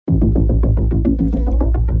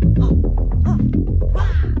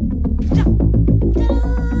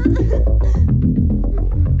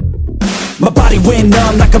My body went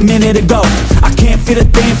numb like a minute ago. I can't feel a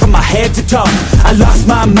thing from my head to toe. I lost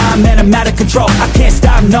my mind, man, I'm out of control. I can't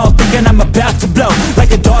stop, no, thinking I'm about to blow.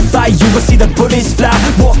 Like a dog fight, you will see the bullets fly.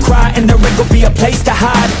 More cry and there ain't gonna be a place to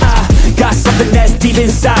hide. I got something that's deep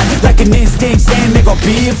inside, like an instinct saying there gon'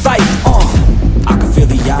 be a fight. I can feel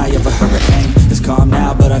the eye of a hurricane. It's calm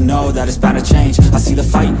now, but I know that it's bound to change. I see the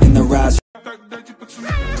fight in the rise.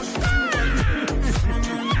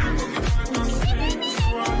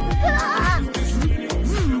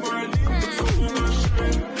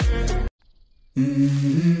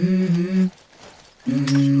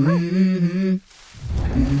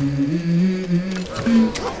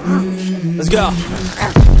 Let's go.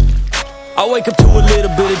 I wake up to a little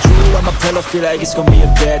bit of drool on my pillow, feel like it's gonna be a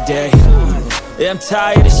bad day. Yeah, I'm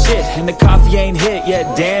tired of shit, and the coffee ain't hit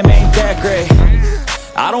yet, damn, ain't that great.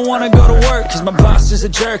 I don't wanna go to work, cause my boss is a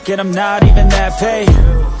jerk, and I'm not even that paid.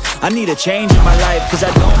 I need a change in my life, cause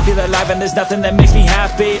I don't feel alive, and there's nothing that makes me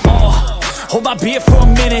happy. Hold my beer for a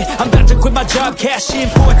minute, I'm about to quit my job, cash in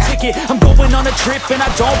for a ticket. I'm going on a trip and I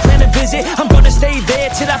don't plan to visit. I'm gonna stay there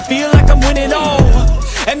till I feel like I'm winning,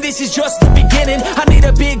 and this is just the beginning. I need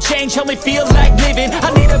a big change, help me feel like living.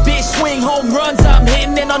 I need a big swing, home runs I'm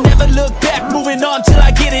hitting, and I'll never look back, moving on till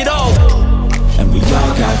I get it all. And we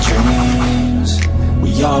all got dreams,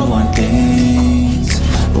 we all want things,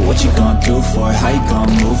 but what you gonna do for it? How you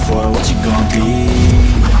gonna move for it? What you gonna be?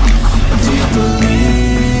 And do you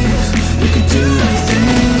believe you can do anything?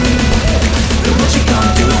 But what you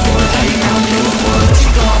gonna do for it? How you gonna move for it? What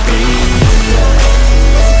you gonna be?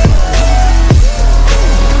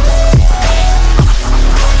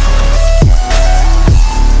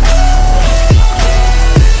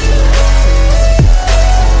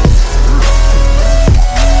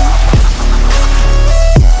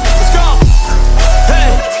 Let's go!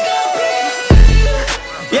 Hey!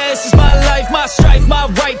 Yeah, this is my life, my strife, my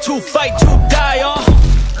right to fight, to die,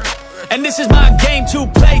 and this is my game to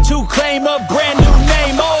play, to claim a brand new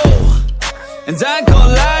name, and I ain't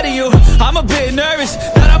gonna lie to you, I'm a bit nervous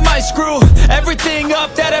that I might screw everything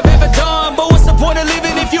up that I've ever done. But what's the point of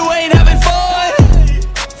living if you ain't having fun?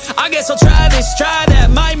 I guess I'll try this, try that,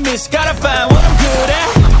 might miss, gotta find what I'm good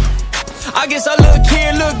at. I guess I look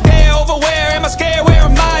here, look there, over where am I scared, where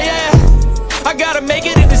am I at? I gotta make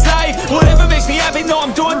it in this life, whatever makes me happy, know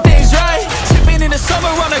I'm doing things right. Sipping in the summer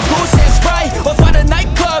on a goose and Sprite, or find a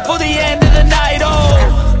nightclub for the end of the night,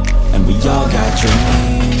 And we all got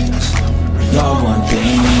dreams, we all want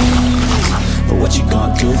things, but what you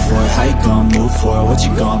gonna do for it? How you gonna move for it? What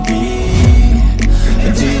you gonna be?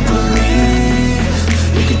 And do you believe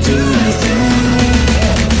you can do anything?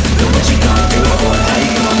 But what you gonna do for it? How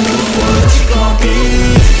you gonna move for it? What you gonna be?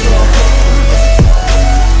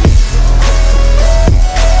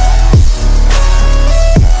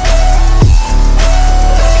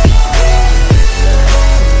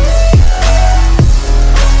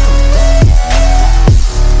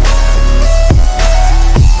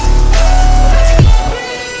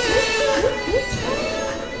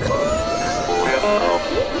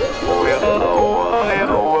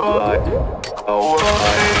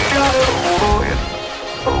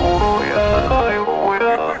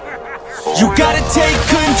 You gotta take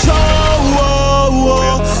control,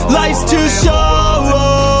 life's too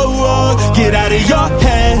short. Get out of your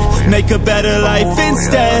head, make a better life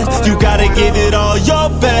instead. You gotta give it all your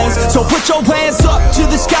best. So put your hands up to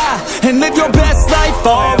the sky and live your best life,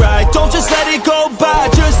 alright. Don't just let it go by,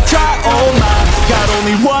 just try, oh my. Got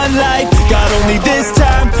only one life, got only this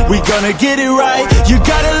time. We gonna get it right. You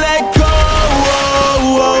gotta let go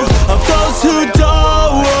of those who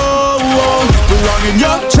don't belong in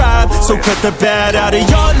your tribe. So cut the bad out of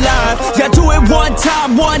your life. Yeah, do it one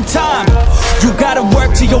time, one time. You gotta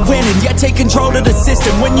work till you're winning. Yeah, take control of the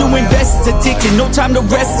system. When you invest, it's addicting. No time to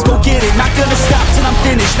rest, let's go get it. Not gonna stop till I'm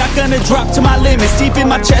finished. Not gonna drop to my limits. Deep in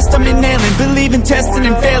my chest, I'm inhaling. Believe in testing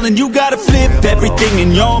and failing. You gotta flip everything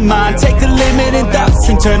in your mind. Take the limiting thoughts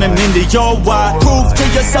and turn them into your why. Prove to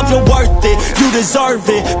yourself you're worth it. You deserve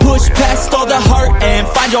it. Push past all the hurt and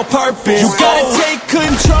find your purpose. You gotta take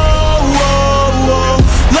control.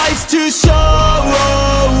 Life's too short.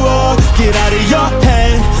 Get out of your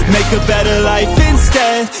head, make a better life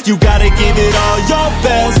instead. You gotta give it all your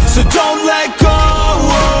best, so don't let go.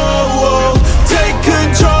 Take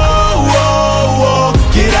control.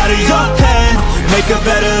 Get out of your head, make a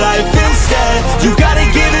better life instead. You gotta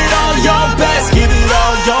give it all your best, give it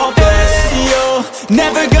all your best. Yo,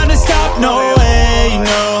 never gonna stop, no way,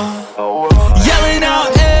 no. Yelling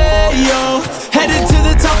out, hey, yo, headed to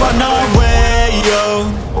the top on our way, yo.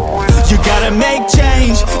 You gotta make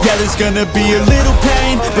change, Yeah, there's gonna be a little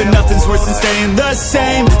pain, but nothing's worse than staying the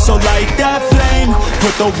same. So light that flame,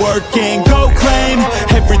 put the work in, go claim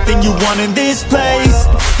everything you want in this place.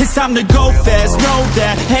 It's time to go fast, know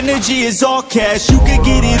that energy is all cash. You could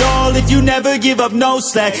get it all if you never give up, no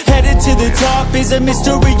slack. Headed to the top is a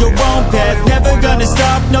mystery, your own path. Never gonna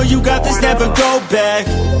stop, no, you got this, never go back.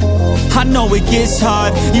 I know it gets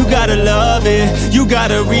hard, you gotta love it, you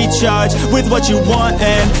gotta recharge with what you want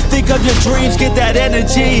and think of your dreams, get that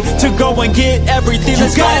energy to go and get everything.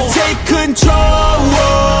 Let's go. You gotta take control,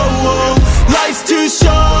 life's too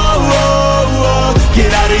short,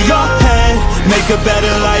 get out of your head, make a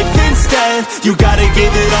better life instead. You gotta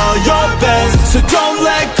give it all your best, so don't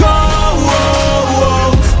let go,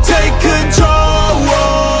 take control,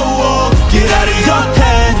 get out of your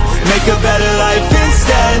head, make a better life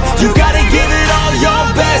instead. You gotta give it all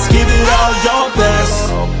your best, give it all your best.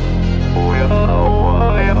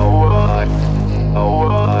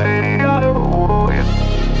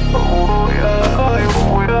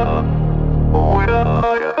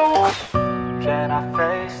 Can I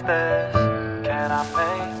face this? Can I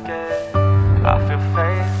make it? I feel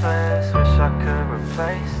faithless, wish I could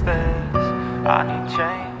replace this. I need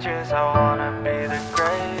changes, I wanna be the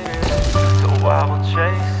greatest, so I will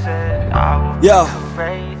chase it, I will be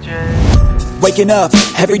courageous. Waking up,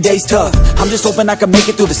 every day's tough. I'm just hoping I can make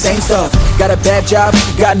it through the same stuff. Got a bad job,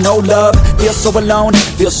 got no love. Feel so alone,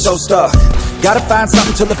 feel so stuck. Gotta find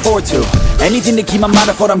something to look forward to, anything to keep my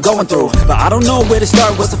mind off what I'm going through. But I don't know where to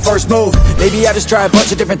start, what's the first move? Maybe I just try a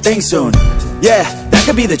bunch of different things soon. Yeah, that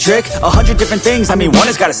could be the trick, 100 different things, I mean one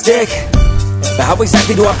has gotta stick. But how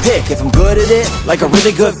exactly do I pick? If I'm good at it, like a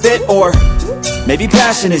really good fit, or maybe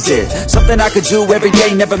passion is it? Something I could do every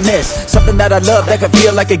day, never miss. Something that I love, that could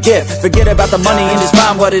feel like a gift. Forget about the money and just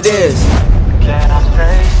find what it is. Can I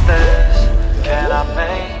face this? Can I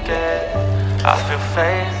make it? I feel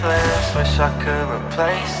faithless, wish I could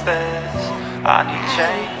replace this. I need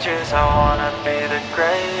changes, I wanna be the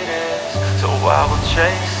greatest, so I will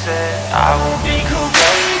chase it, I will be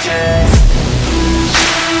courageous.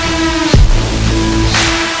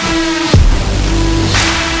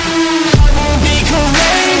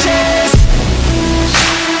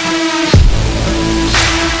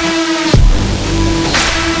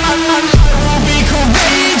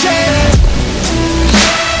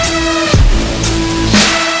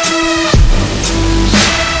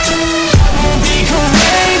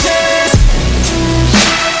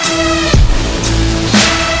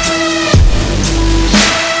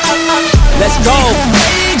 Let's go.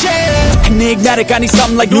 Enigmatic, I need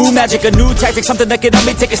something like new magic, a new tactic, something that can help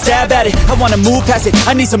me take a stab at it. I wanna move past it,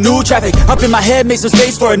 I need some new traffic. Up in my head, make some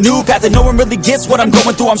space for a new path. And no one really gets what I'm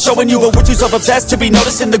going through, I'm showing you. But we're too self-obsessed to be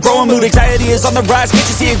noticing the growing mood. Anxiety is on the rise, can't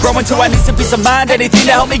you see it growing too? I need some peace of mind, anything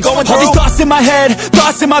to help me going through. All these thoughts in my head,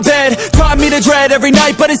 thoughts in my bed, taught me to dread every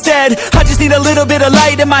night, but instead I just need a little bit of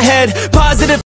light in my head. Positive